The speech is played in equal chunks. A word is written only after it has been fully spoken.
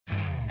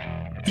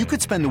You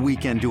could spend the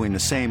weekend doing the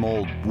same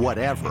old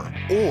whatever,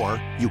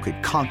 or you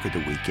could conquer the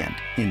weekend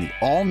in the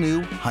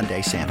all-new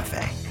Hyundai Santa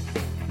Fe.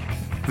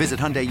 Visit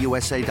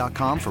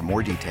HyundaiUSA.com for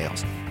more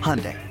details.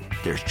 Hyundai,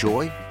 there's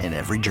joy in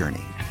every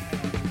journey.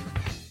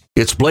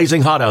 It's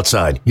blazing hot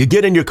outside. You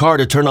get in your car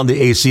to turn on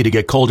the AC to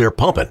get cold air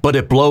pumping, but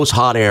it blows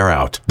hot air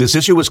out. This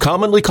issue is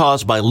commonly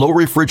caused by low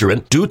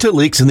refrigerant due to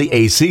leaks in the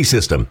AC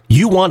system.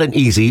 You want an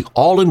easy,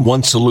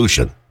 all-in-one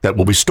solution that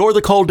will restore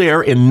the cold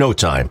air in no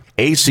time.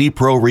 AC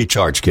Pro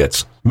Recharge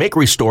Kits make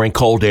restoring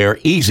cold air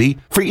easy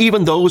for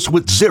even those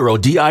with zero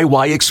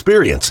DIY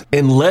experience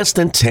in less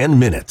than 10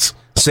 minutes.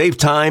 Save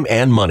time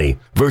and money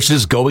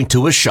versus going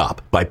to a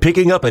shop by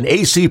picking up an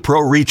AC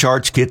Pro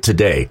Recharge Kit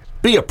today.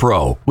 Be a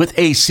pro with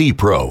AC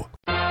Pro.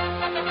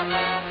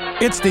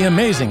 It's the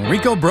Amazing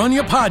Rico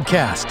Brogna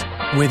podcast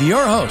with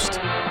your host,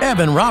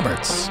 Evan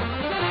Roberts.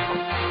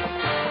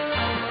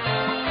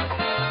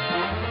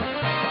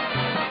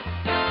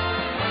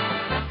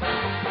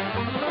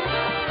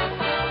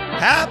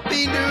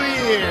 Happy New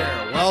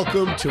Year!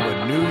 Welcome to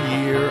a new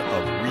year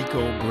of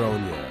Rico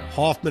Brogna.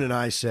 Hoffman and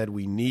I said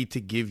we need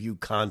to give you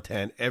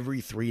content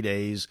every 3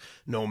 days,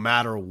 no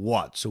matter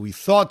what. So we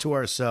thought to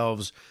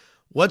ourselves,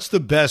 what's the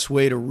best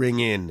way to ring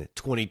in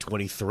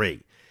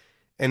 2023?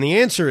 And the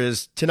answer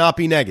is to not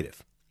be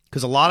negative.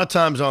 Because a lot of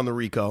times on the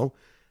Rico,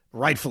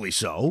 rightfully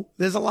so,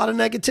 there's a lot of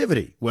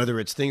negativity. Whether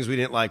it's things we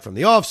didn't like from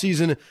the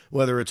offseason,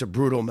 whether it's a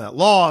brutal Met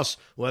loss,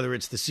 whether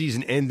it's the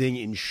season ending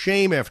in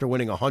shame after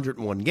winning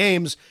 101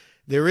 games,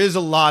 there is a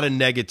lot of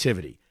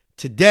negativity.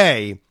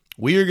 Today,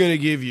 we are going to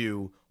give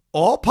you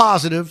all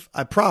positive,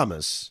 I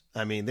promise.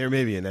 I mean, there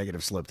may be a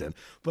negative slipped in,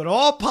 but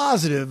all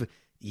positive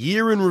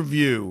year in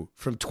review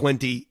from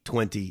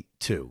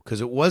 2022. Because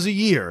it was a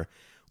year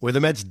where the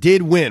Mets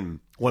did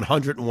win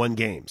 101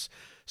 games.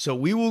 So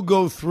we will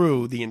go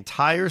through the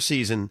entire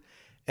season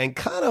and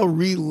kind of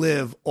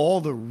relive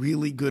all the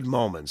really good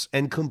moments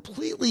and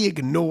completely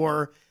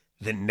ignore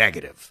the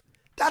negative.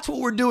 That's what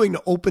we're doing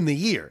to open the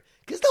year,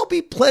 because there'll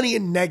be plenty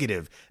of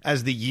negative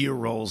as the year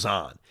rolls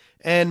on.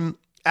 And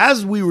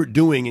as we were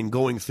doing and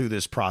going through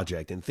this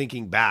project and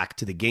thinking back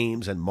to the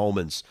games and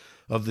moments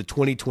of the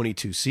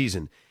 2022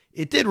 season,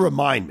 it did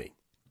remind me,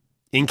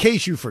 in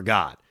case you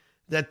forgot,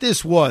 that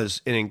this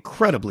was an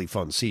incredibly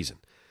fun season,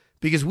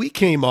 because we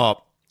came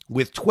up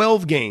with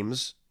 12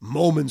 games,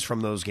 moments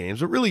from those games,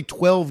 but really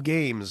 12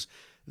 games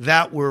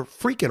that were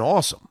freaking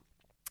awesome,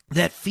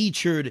 that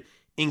featured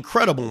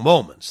incredible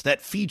moments,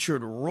 that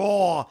featured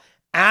raw,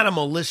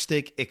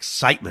 animalistic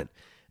excitement.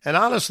 And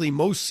honestly,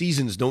 most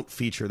seasons don't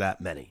feature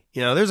that many.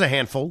 You know, there's a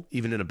handful,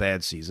 even in a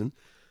bad season,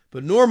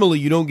 but normally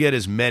you don't get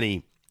as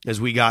many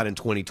as we got in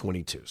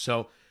 2022.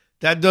 So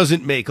that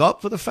doesn't make up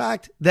for the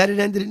fact that it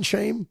ended in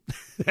shame.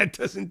 That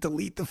doesn't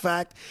delete the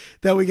fact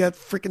that we got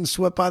freaking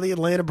swept by the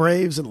Atlanta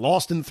Braves and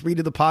lost in 3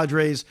 to the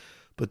Padres.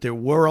 But there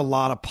were a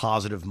lot of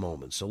positive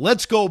moments. So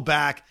let's go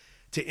back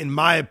to, in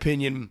my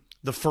opinion,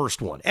 the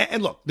first one.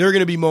 And look, there are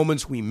going to be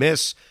moments we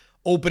miss.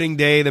 Opening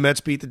day, the Mets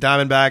beat the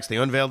Diamondbacks. They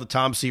unveiled the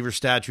Tom Seaver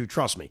statue.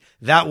 Trust me,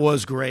 that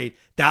was great.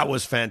 That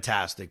was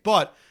fantastic.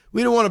 But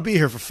we don't want to be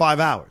here for 5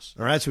 hours.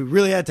 All right, so we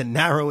really had to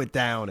narrow it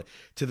down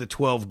to the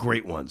 12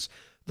 great ones.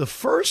 The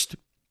first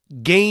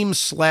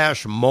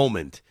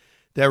game/moment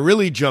that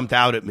really jumped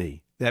out at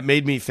me, that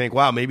made me think,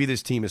 wow, maybe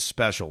this team is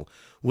special,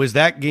 was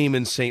that game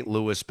in St.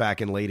 Louis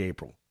back in late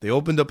April. They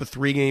opened up a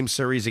 3-game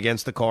series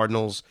against the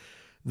Cardinals.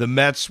 The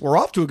Mets were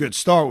off to a good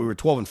start. We were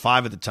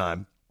 12-5 at the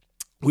time.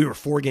 We were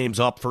 4 games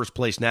up, first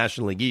place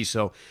National League East,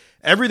 so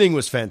everything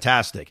was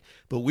fantastic.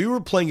 But we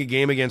were playing a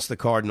game against the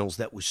Cardinals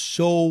that was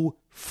so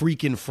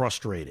freaking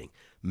frustrating.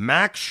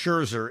 Max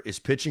Scherzer is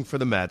pitching for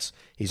the Mets.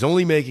 He's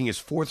only making his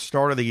 4th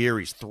start of the year.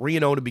 He's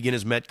 3-0 to begin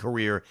his Met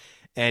career,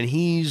 and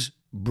he's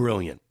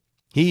brilliant.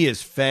 He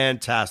is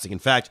fantastic. In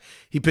fact,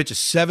 he pitches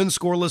 7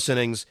 scoreless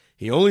innings.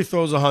 He only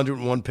throws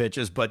 101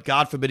 pitches, but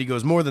God forbid he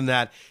goes more than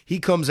that. He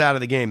comes out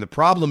of the game. The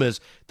problem is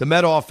the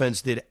Met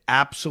offense did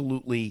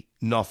absolutely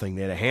nothing.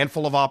 They had a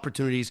handful of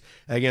opportunities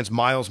against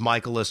Miles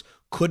Mikolas,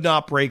 could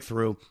not break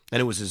through, and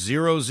it was a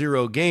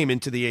 0-0 game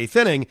into the 8th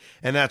inning,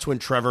 and that's when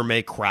Trevor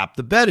May crapped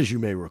the bed, as you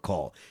may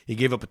recall. He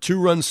gave up a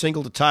 2-run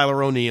single to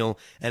Tyler O'Neill,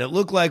 and it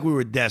looked like we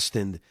were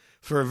destined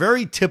for a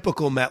very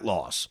typical Met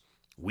loss.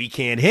 We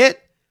can't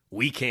hit.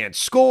 We can't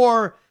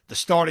score. The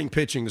starting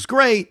pitching is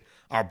great.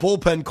 Our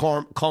bullpen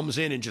comes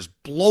in and just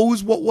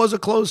blows what was a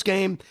close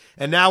game,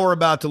 and now we're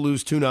about to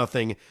lose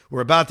 2-0.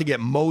 We're about to get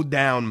mowed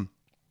down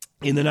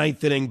in the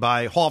 9th inning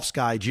by Hoff's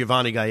guy,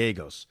 Giovanni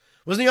Gallegos.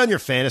 Wasn't he on your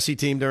fantasy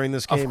team during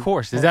this game? Of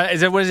course. Is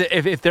that what is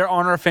it? If they're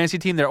on our fantasy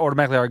team, they're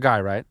automatically our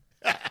guy, right?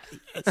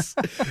 Yes.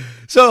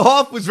 So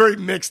Hoff was very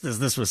mixed as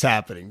this was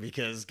happening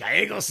because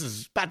Gallegos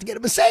is about to get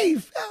him a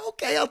save.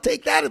 Okay, I'll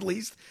take that at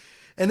least.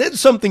 And then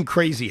something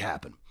crazy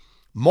happened.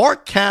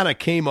 Mark Canha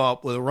came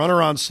up with a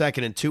runner on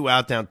second and 2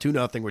 out, down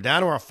 2-0. We're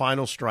down to our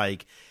final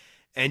strike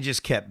and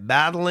just kept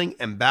battling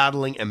and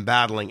battling and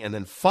battling, and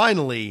then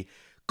finally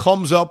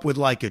comes up with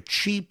like a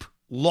cheap,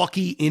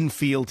 lucky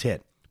infield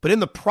hit. But in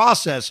the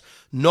process,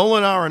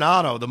 Nolan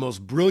Arenado, the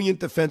most brilliant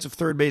defensive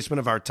third baseman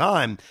of our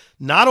time,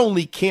 not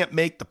only can't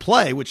make the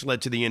play, which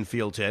led to the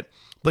infield hit,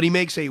 but he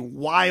makes a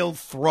wild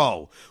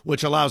throw,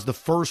 which allows the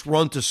first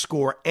run to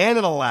score, and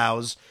it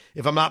allows,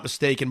 if I'm not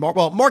mistaken,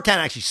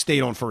 Marquand actually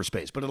stayed on first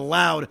base, but it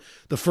allowed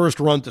the first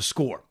run to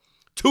score.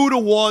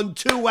 2-1,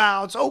 2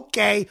 outs.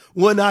 Okay,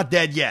 we're not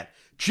dead yet.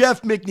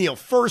 Jeff McNeil,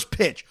 first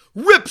pitch,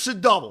 rips a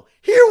double.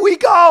 Here we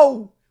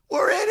go.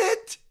 We're in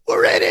it.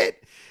 We're in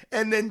it.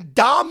 And then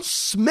Dom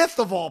Smith,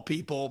 of all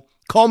people,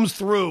 comes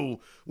through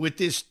with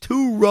this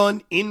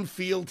 2-run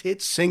infield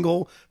hit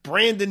single.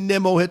 Brandon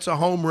Nimmo hits a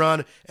home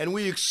run, and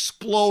we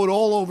explode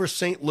all over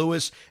St.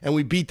 Louis, and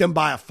we beat them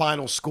by a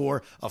final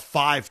score of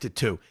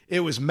 5-2.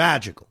 It was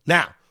magical.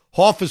 Now,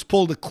 Hoff has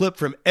pulled a clip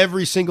from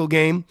every single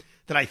game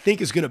that I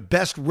think is going to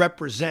best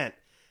represent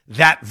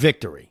that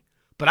victory.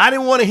 But I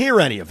didn't want to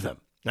hear any of them.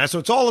 Now, so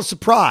it's all a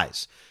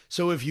surprise.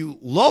 So if you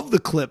love the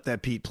clip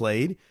that Pete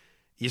played,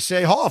 you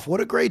say, Hoff,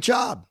 what a great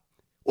job.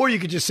 Or you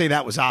could just say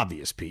that was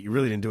obvious, Pete. You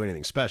really didn't do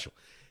anything special.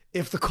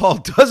 If the call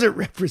doesn't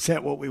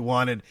represent what we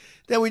wanted,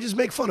 then we just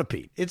make fun of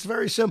Pete. It's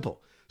very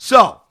simple.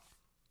 So,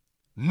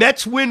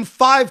 Mets win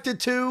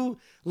 5-2.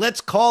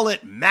 Let's call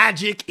it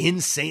magic in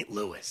St.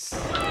 Louis.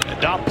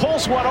 And Dom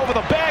pulls one over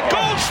the bag.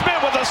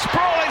 Goldschmidt with a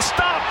sprawling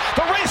stop.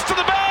 The race to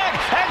the bag.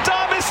 And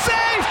Dom is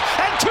safe.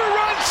 And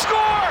 2-run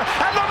score.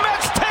 And the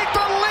Mets take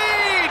the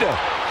lead.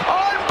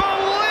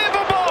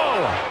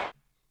 Unbelievable.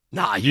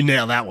 Nah, you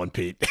nailed that one,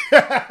 Pete.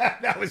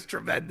 That was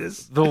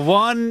tremendous. The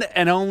one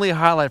and only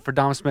highlight for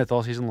Dom Smith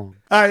all season long.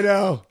 I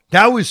know.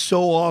 That was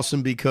so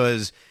awesome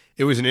because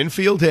it was an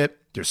infield hit.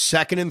 They're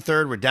second and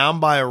third. We're down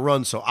by a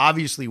run. So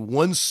obviously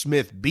once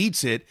Smith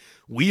beats it,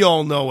 we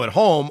all know at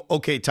home,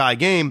 okay, tie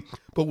game.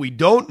 But we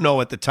don't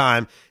know at the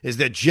time is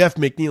that Jeff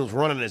McNeil's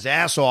running his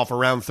ass off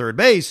around third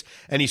base,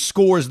 and he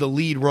scores the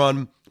lead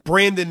run.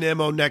 Brandon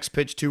Nimmo, next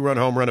pitch, 2-run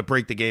home run to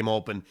break the game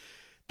open.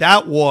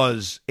 That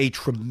was a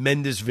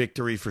tremendous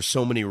victory for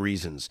so many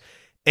reasons.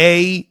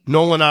 A,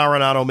 Nolan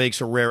Arenado makes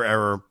a rare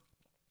error.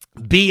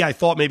 B, I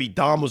thought maybe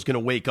Dom was going to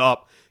wake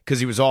up because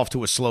he was off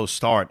to a slow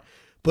start.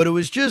 But it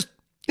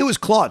was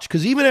clutch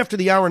because even after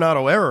the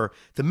Arenado error,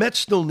 the Mets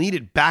still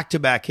needed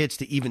back-to-back hits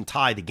to even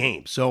tie the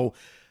game. So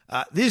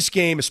this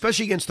game,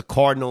 especially against the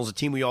Cardinals, a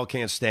team we all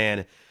can't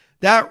stand,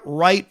 that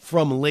right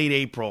from late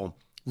April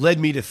led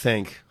me to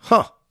think,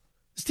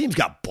 this team's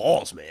got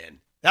balls,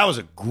 man. That was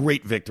a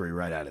great victory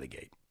right out of the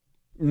gate.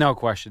 No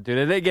question, dude.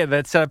 And again,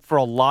 that's set up for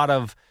a lot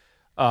of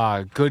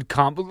good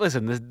comp.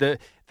 Listen, the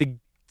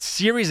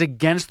series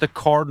against the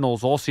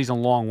Cardinals all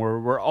season long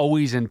were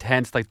always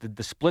intense, like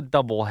the split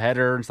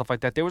doubleheader and stuff like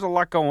that. There was a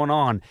lot going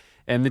on,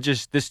 and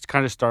this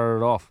kind of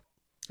started it off.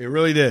 It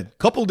really did. A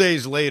couple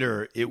days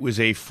later, it was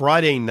a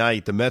Friday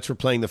night. The Mets were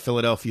playing the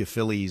Philadelphia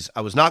Phillies.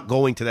 I was not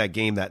going to that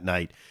game that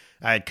night.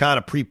 I had kind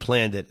of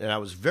pre-planned it, and I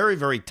was very,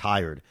 very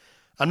tired.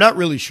 I'm not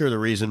really sure the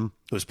reason.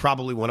 It was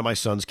probably one of my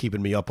sons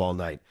keeping me up all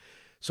night.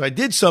 So I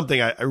did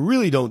something I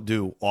really don't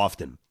do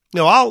often.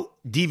 I'll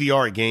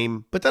DVR a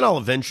game, but then I'll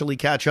eventually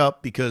catch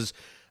up because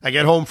I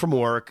get home from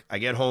work. I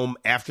get home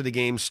after the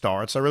game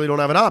starts. I really don't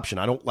have an option.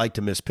 I don't like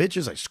to miss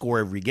pitches. I score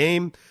every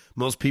game.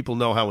 Most people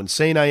know how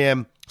insane I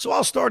am. So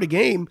I'll start a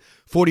game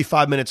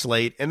 45 minutes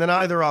late, and then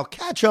either I'll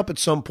catch up at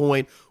some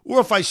point, or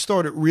if I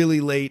start it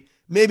really late,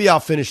 maybe I'll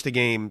finish the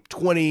game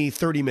 20,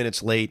 30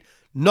 minutes late.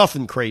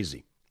 Nothing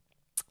crazy.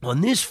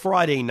 On this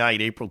Friday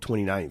night, April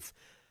 29th,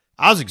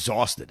 I was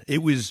exhausted.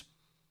 It was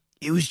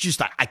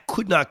just, I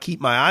could not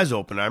keep my eyes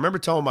open. I remember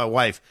telling my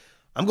wife,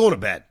 I'm going to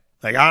bed.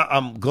 Like,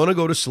 I'm going to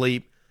go to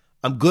sleep.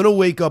 I'm going to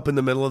wake up in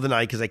the middle of the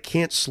night because I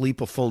can't sleep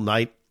a full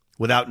night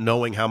without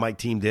knowing how my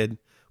team did,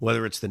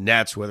 whether it's the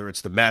Nets, whether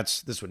it's the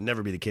Mets. This would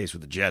never be the case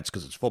with the Jets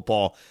because it's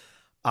football.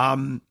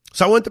 So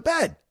I went to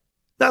bed,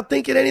 not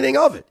thinking anything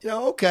of it.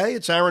 Okay,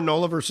 it's Aaron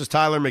Nola versus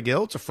Tyler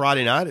McGill. It's a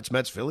Friday night. It's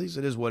Mets-Phillies.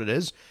 It is what it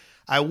is.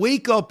 I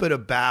wake up at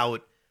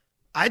about,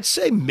 I'd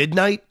say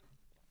midnight,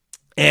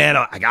 and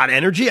I got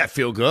energy. I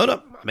feel good.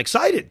 I'm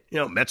excited.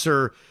 Mets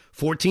are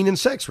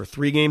 14-6. We're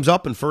 3 games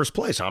up in first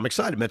place. I'm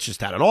excited. Mets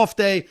just had an off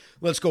day.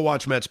 Let's go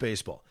watch Mets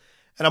baseball.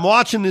 And I'm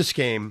watching this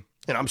game,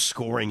 and I'm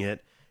scoring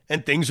it,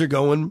 and things are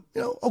going,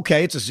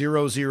 okay, it's a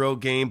 0-0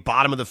 game.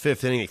 Bottom of the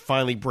 5th inning, they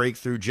finally break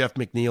through. Jeff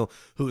McNeil,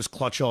 who was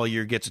clutch all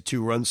year, gets a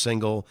 2-run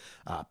single.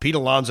 Pete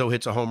Alonso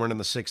hits a home run in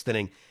the 6th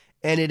inning.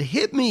 And it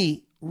hit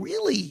me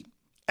really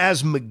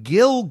as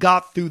McGill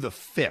got through the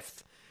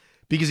 5th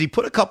because he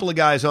put a couple of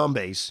guys on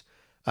base.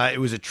 It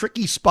was a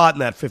tricky spot in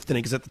that 5th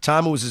inning because at the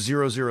time it was a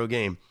 0-0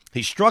 game.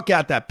 He struck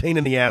out that pain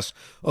in the ass,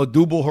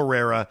 Odubel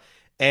Herrera,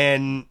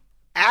 and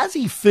as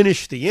he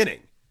finished the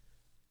inning,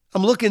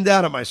 I'm looking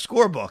down at my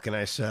scorebook and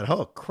I said,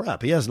 oh,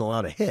 crap, he hasn't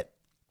allowed a hit.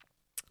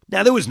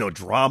 Now, there was no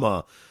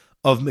drama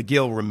of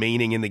McGill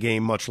remaining in the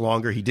game much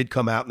longer. He did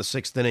come out in the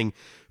 6th inning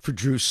for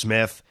Drew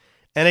Smith.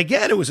 And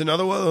again, it was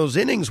another one of those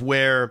innings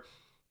where,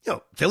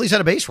 Phillies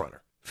had a base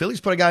runner. Phillies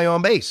put a guy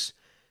on base.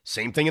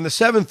 Same thing in the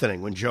 7th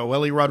inning when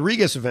Joely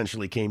Rodriguez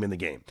eventually came in the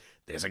game.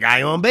 There's a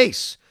guy on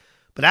base.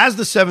 But as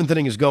the 7th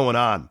inning is going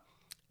on,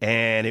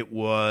 And it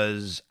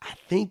was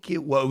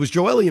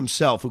Joely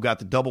himself who got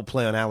the double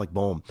play on Alec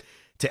Bohm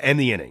to end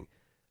the inning.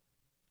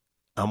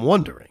 I'm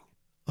wondering,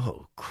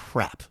 oh,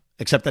 crap.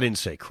 Except I didn't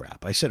say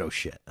crap. I said, oh,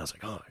 shit. I was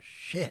like, oh,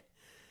 shit.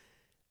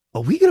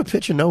 Are we going to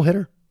pitch a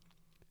no-hitter?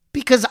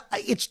 Because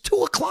it's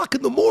 2 o'clock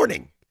in the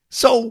morning.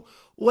 So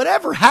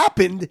whatever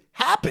happened,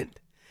 happened.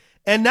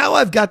 And now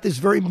I've got this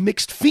very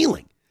mixed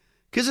feeling.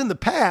 Because in the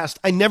past,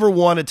 I never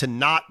wanted to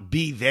not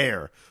be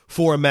there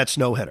for a Mets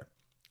no-hitter.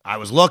 I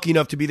was lucky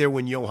enough to be there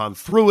when Johan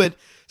threw it,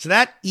 so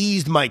that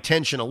eased my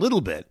tension a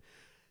little bit.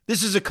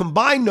 This is a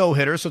combined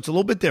no-hitter, so it's a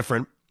little bit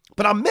different.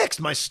 But I'm mixed.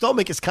 My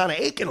stomach is kind of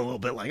aching a little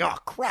bit like, oh,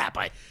 crap.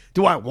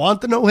 Do I want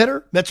the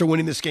no-hitter? Mets are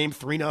winning this game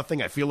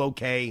 3-0. I feel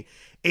okay.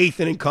 8th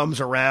inning comes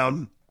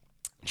around.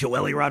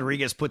 Joely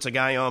Rodriguez puts a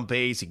guy on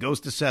base. He goes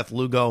to Seth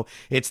Lugo.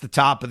 It's the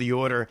top of the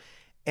order.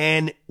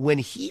 And when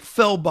he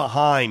fell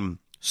behind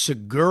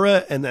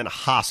Segura and then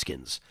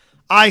Hoskins,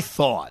 I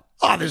thought,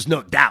 oh, there's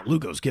no doubt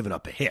Lugo's giving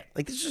up a hit.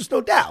 Like, there's just no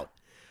doubt.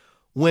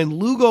 When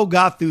Lugo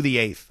got through the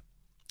 8th,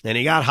 and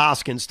he got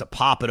Hoskins to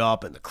pop it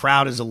up, and the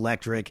crowd is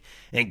electric,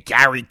 and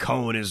Gary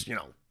Cohen is,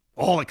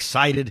 all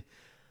excited.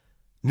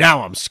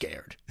 Now I'm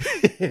scared.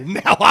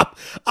 Now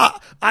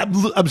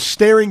I'm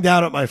staring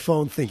down at my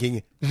phone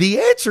thinking, the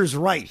answer's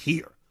right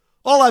here.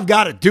 All I've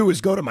got to do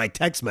is go to my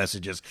text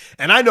messages,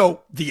 and I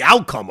know the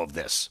outcome of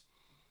this.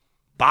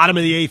 Bottom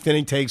of the 8th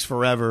inning takes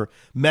forever.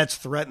 Mets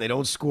threaten. They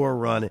don't score a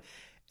run.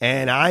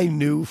 And I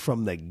knew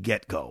from the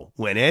get-go,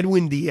 when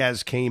Edwin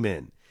Diaz came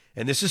in,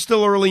 and this is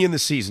still early in the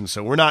season,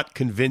 so we're not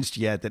convinced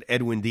yet that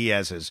Edwin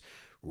Diaz has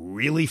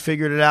really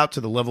figured it out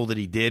to the level that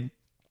he did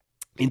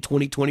in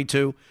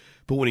 2022.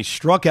 But when he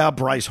struck out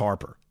Bryce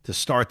Harper to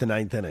start the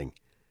 9th inning,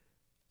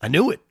 I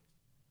knew it.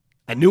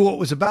 I knew what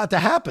was about to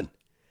happen.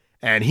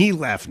 And he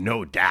left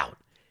no doubt.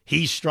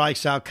 He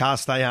strikes out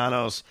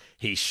Castellanos.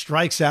 He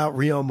strikes out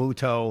Real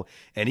Muto.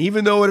 And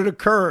even though it had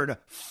occurred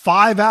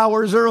 5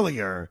 hours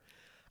earlier,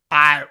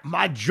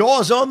 my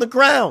jaw's on the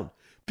ground.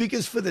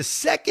 Because for the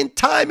second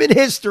time in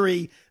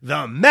history,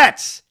 the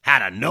Mets had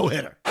a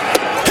no-hitter.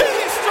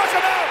 He struck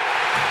him out!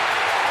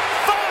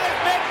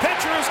 5 Met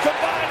pitchers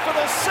combined for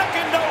the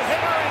second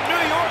no-hitter in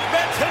New York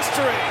Mets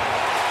history.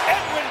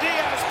 Edwin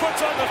Diaz puts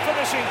on the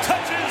finishing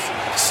touches,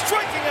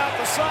 striking out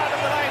the side of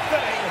the 9th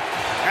inning.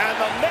 And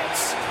the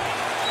Mets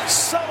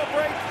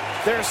celebrate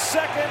their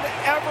second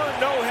ever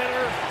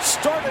no-hitter,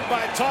 started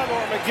by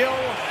Tylor Megill,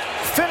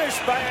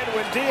 finished by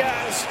Edwin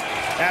Diaz,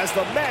 as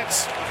the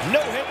Mets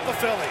no-hit the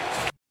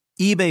Phillies.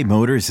 eBay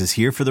Motors is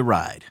here for the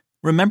ride.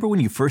 Remember when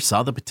you first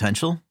saw the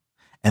potential?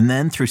 And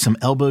then through some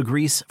elbow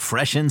grease,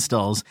 fresh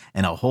installs,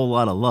 and a whole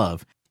lot of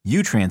love,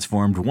 you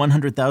transformed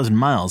 100,000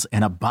 miles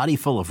and a body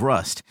full of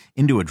rust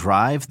into a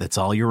drive that's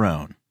all your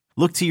own.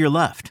 Look to your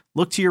left.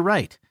 Look to your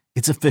right.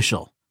 It's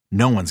official.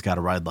 No one's got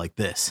a ride like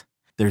this.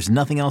 There's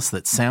nothing else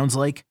that sounds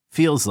like,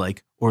 feels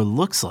like, or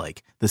looks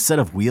like the set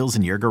of wheels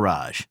in your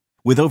garage.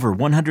 With over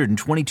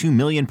 122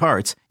 million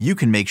parts, you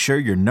can make sure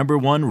your number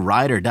one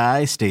ride or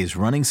die stays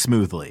running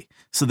smoothly,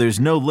 so there's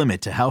no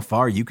limit to how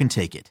far you can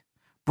take it.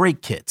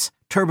 Brake kits,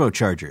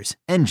 turbochargers,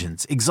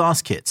 engines,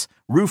 exhaust kits,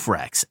 roof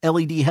racks,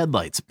 LED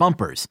headlights,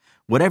 bumpers,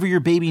 whatever your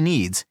baby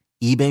needs,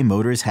 eBay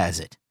Motors has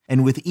it.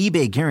 And with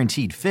eBay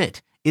Guaranteed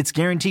Fit, it's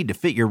guaranteed to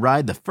fit your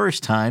ride the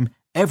first time,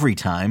 every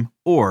time,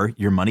 or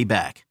your money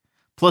back.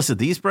 Plus at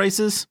these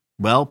prices,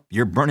 well,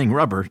 you're burning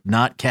rubber,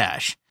 not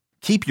cash.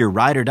 Keep your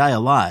ride or die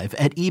alive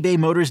at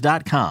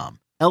ebaymotors.com.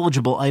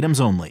 Eligible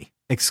items only.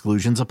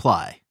 Exclusions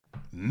apply.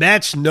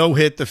 Mets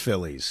no-hit the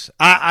Phillies.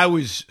 I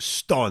was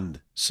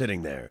stunned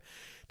sitting there.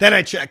 Then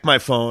I check my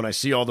phone. I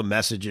see all the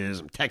messages.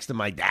 I'm texting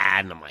my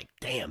dad, and I'm like,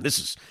 damn,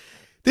 this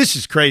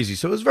is crazy.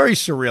 So it was very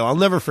surreal. I'll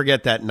never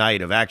forget that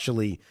night of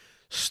actually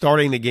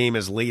starting the game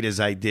as late as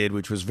I did,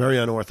 which was very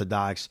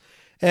unorthodox.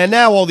 And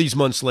now, all these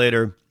months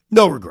later,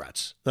 no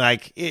regrets.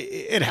 Like,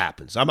 it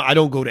happens. I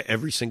don't go to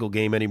every single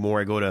game anymore.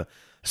 I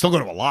still go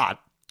to a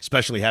lot,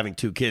 especially having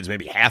 2 kids,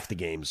 maybe half the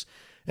games.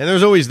 And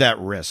there's always that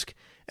risk.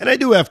 And I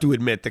do have to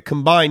admit, the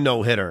combined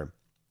no-hitter,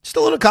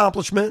 still an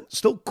accomplishment,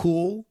 still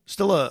cool,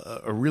 still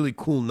a really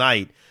cool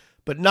night,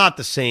 but not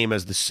the same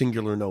as the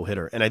singular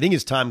no-hitter. And I think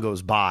as time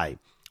goes by,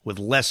 with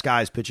less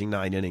guys pitching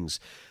 9 innings,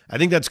 I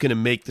think that's going to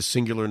make the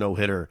singular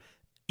no-hitter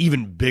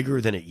even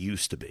bigger than it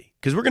used to be.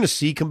 Because we're going to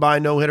see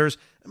combined no-hitters.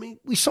 I mean,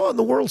 we saw it in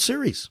the World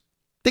Series.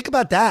 Think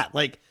about that.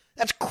 Like,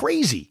 that's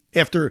crazy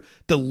after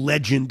the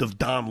legend of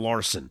Don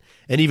Larson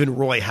and even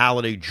Roy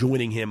Halladay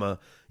joining him,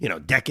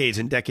 decades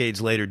and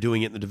decades later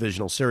doing it in the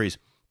divisional series.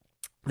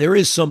 There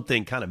is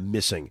something kind of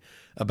missing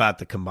about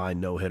the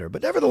combined no-hitter.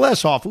 But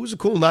nevertheless, Hoff, it was a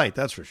cool night,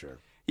 that's for sure.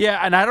 Yeah,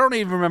 and I don't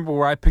even remember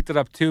where I picked it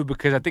up, too,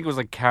 because I think it was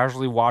like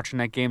casually watching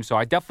that game. So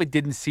I definitely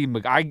didn't see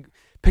I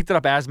picked it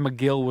up as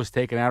Megill was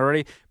taken out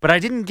already. But I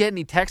didn't get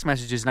any text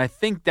messages, and I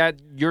think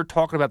that you're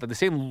talking about the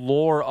same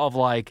lore of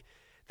like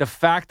the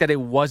fact that it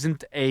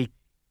wasn't a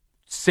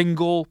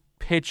single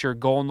pitcher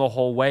going the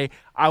whole way.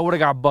 I would have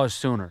got buzzed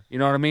sooner. You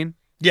know what I mean?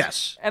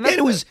 Yes. And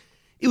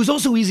it it was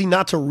also easy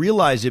not to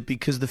realize it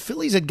because the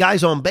Phillies had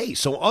guys on base.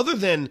 So other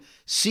than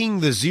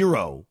seeing the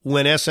zero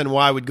when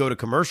SNY would go to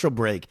commercial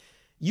break,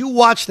 you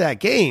watch that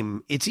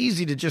game, it's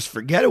easy to just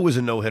forget it was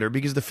a no-hitter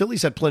because the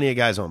Phillies had plenty of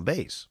guys on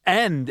base.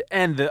 And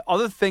the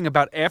other thing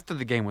about after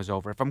the game was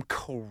over, if I'm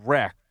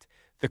correct,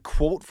 the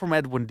quote from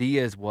Edwin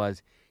Diaz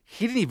was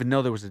he didn't even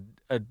know there was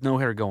a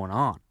no-hitter going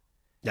on.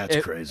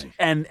 That's crazy.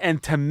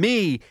 And to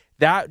me,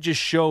 that just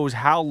shows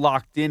how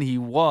locked in he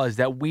was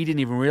that we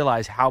didn't even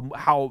realize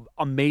how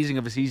amazing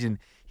of a season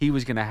he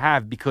was going to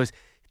have because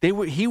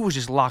he was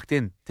just locked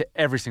in to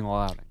every single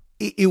outing.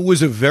 It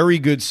was a very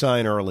good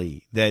sign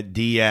early that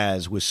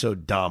Diaz was so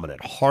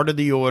dominant. Heart of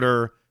the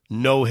order,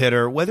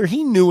 no-hitter, whether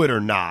he knew it or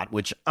not,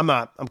 which I'm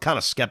kind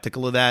of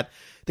skeptical of that.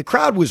 The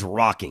crowd was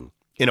rocking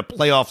in a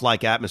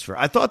playoff-like atmosphere.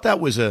 I thought that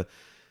was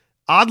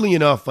oddly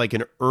enough, like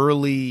an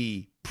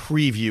early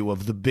preview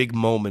of the big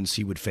moments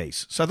he would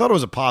face. So I thought it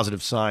was a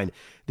positive sign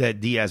that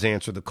Diaz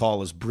answered the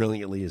call as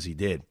brilliantly as he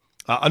did.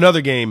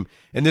 Another game,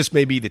 and this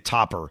may be the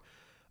topper,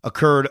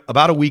 occurred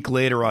about a week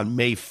later on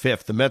May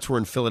 5th. The Mets were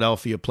in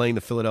Philadelphia playing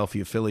the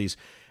Philadelphia Phillies,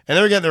 and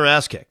they were getting their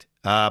ass kicked.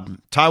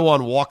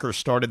 Taijuan Walker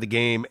started the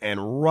game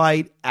and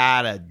right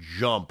at a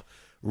jump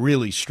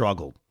really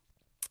struggled.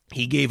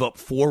 He gave up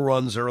 4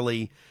 runs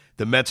early.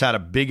 The Mets had a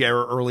big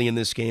error early in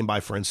this game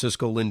by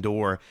Francisco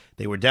Lindor.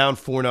 They were down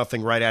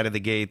 4-0 right out of the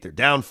gate. They're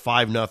down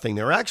 5-0.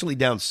 They were actually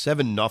down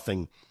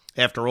 7-0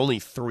 after only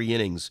 3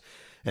 innings.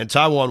 And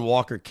Taijuan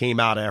Walker came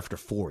out after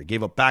 4. He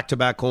gave up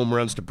back-to-back home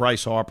runs to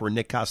Bryce Harper and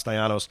Nick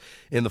Castellanos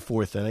in the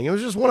 4th inning. It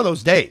was just one of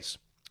those days.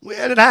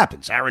 And it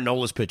happens. Aaron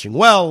Nola's pitching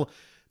well.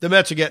 The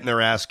Mets are getting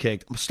their ass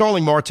kicked.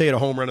 Starling Marte had a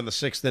home run in the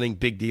 6th inning.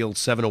 Big deal,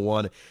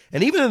 7-1.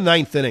 And even in the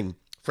 9th inning,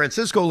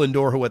 Francisco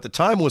Lindor, who at the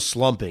time was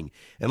slumping,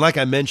 and like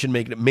I mentioned,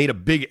 made a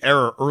big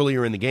error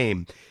earlier in the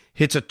game,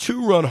 hits a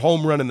 2-run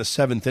home run in the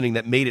 7th inning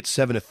that made it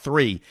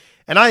 7-3.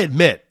 And I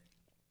admit,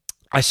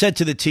 I said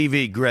to the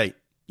TV, great.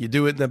 You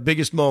do it in the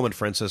biggest moment,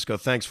 Francisco.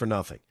 Thanks for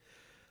nothing.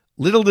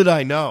 Little did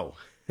I know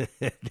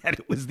that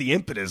it was the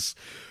impetus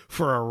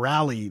for a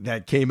rally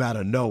that came out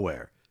of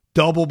nowhere.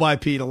 Double by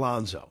Pete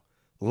Alonso.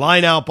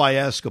 Line out by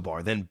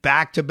Escobar. Then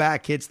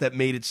back-to-back hits that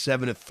made it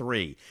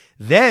 7-3.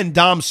 Then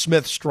Dom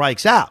Smith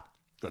strikes out.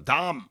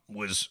 Dom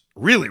was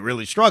really,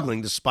 really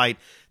struggling despite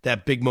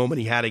that big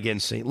moment he had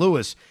against St.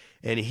 Louis.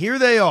 And here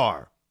they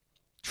are,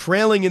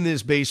 trailing in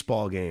this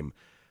baseball game,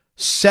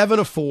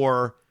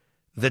 7-4.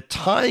 The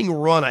tying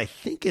run, I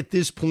think at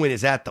this point,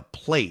 is at the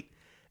plate.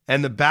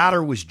 And the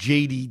batter was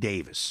J.D.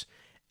 Davis.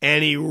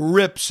 And he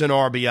rips an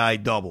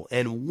RBI double.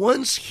 And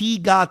once he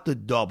got the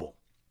double,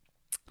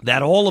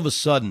 that all of a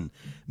sudden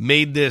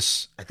made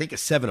this, I think, a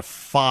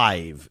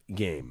 7-5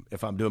 game,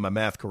 if I'm doing my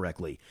math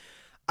correctly.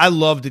 I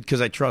loved it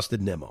because I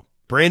trusted Nimmo.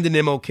 Brandon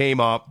Nimmo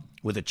came up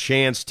with a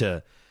chance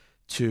to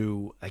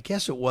I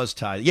guess it was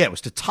tied. Yeah, it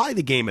was to tie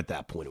the game at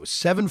that point. It was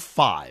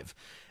 7-5,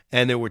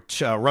 and there were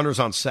runners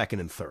on second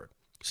and third.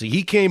 So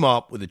he came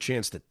up with a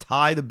chance to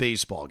tie the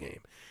baseball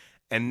game.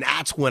 And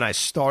that's when I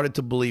started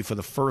to believe for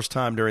the first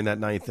time during that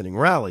 9th inning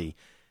rally,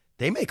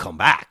 they may come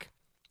back.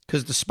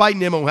 Because despite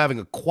Nimmo having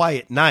a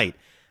quiet night,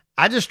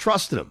 I just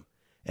trusted him.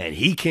 And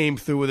he came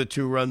through with a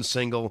 2-run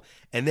single.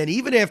 And then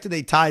even after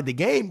they tied the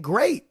game,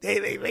 great.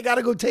 They got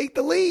to go take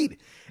the lead.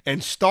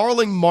 And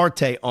Starling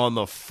Marte on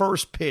the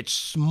first pitch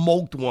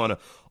smoked one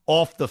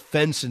off the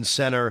fence in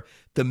center.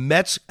 The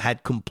Mets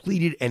had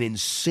completed an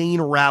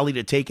insane rally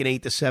to take an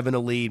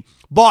 8-7 lead.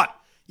 But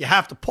you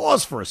have to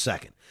pause for a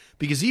second.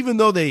 Because even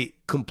though they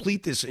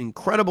complete this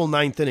incredible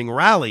 9th inning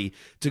rally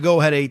to go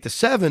ahead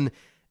 8-7,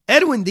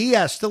 Edwin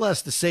Diaz still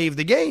has to save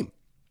the game.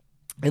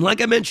 And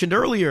like I mentioned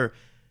earlier,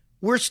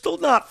 we're still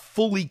not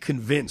fully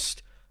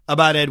convinced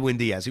about Edwin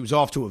Diaz. He was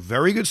off to a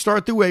very good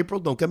start through April.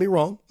 Don't get me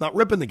wrong. Not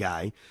ripping the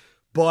guy.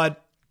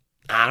 But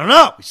I don't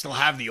know. We still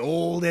have the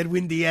old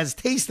Edwin Diaz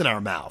taste in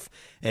our mouth.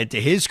 And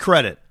to his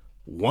credit,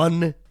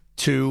 1,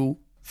 2,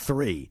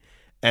 3.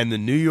 And the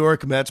New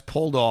York Mets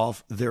pulled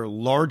off their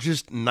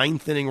largest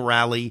 9th inning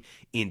rally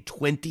in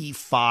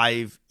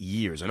 25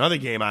 years. Another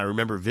game I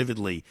remember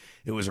vividly,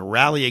 it was a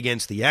rally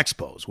against the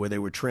Expos where they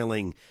were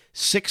trailing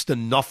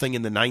 6-0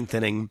 in the 9th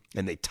inning,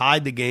 and they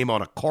tied the game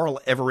on a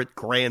Carl Everett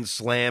grand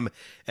slam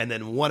and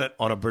then won it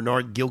on a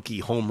Bernard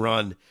Gilkey home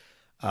run,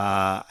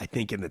 I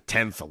think in the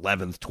 10th,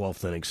 11th,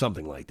 12th inning,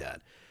 something like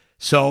that.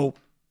 So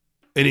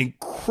an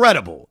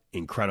incredible,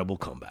 incredible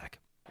comeback.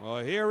 Well,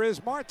 here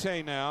is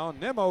Marte now.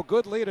 Nimmo,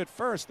 good lead at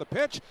first. The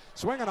pitch,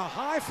 swinging a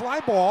high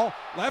fly ball,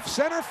 left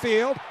center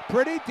field,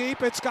 pretty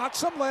deep. It's got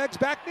some legs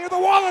back near the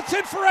wall. It's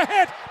in for a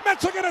hit.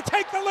 Mets are going to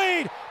take the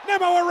lead.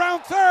 Nimmo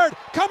around third,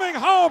 coming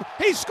home.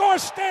 He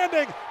scores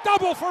standing.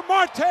 Double for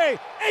Marte.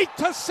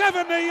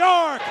 8-7 New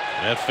York.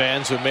 And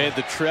fans who made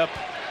the trip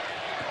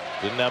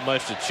didn't have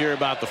much to cheer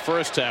about the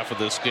first half of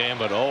this game,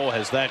 but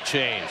has that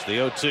changed? The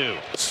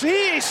 0-2.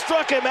 See, he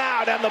struck him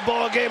out, and the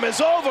ball game is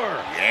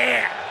over.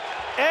 Yeah.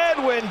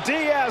 Edwin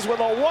Diaz with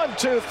a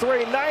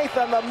 1-2-3 ninth,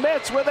 and the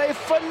Mets with a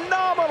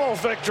phenomenal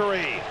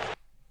victory.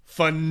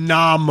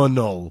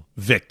 Phenomenal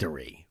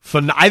victory.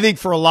 I think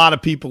for a lot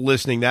of people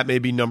listening, that may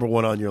be number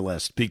one on your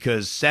list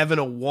because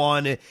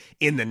 7-1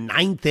 in the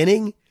 9th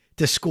inning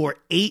to score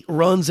 8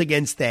 runs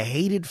against the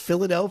hated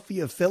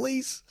Philadelphia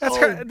Phillies. That's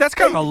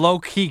kind of a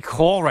low-key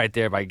call right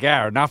there by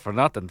Garrett. Not for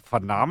nothing.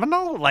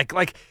 Phenomenal.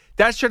 Like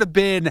that should have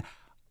been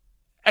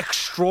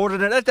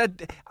extraordinary.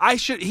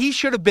 He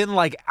should have been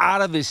like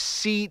out of his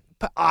seat,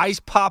 eyes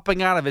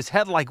popping out of his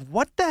head. Like,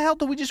 what the hell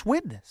did we just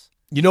witness?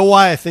 You know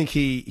why I think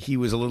he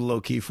was a little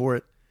low-key for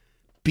it?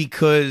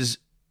 Because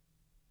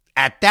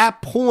at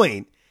that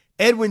point,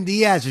 Edwin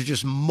Diaz is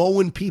just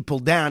mowing people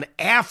down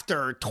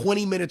after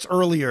 20 minutes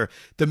earlier,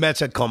 the Mets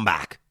had come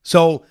back.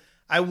 So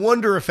I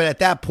wonder if at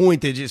that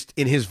point, they just,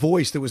 in his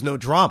voice, there was no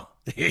drama.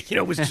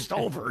 It was just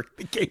over.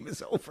 The game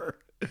is over.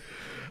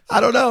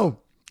 I don't know.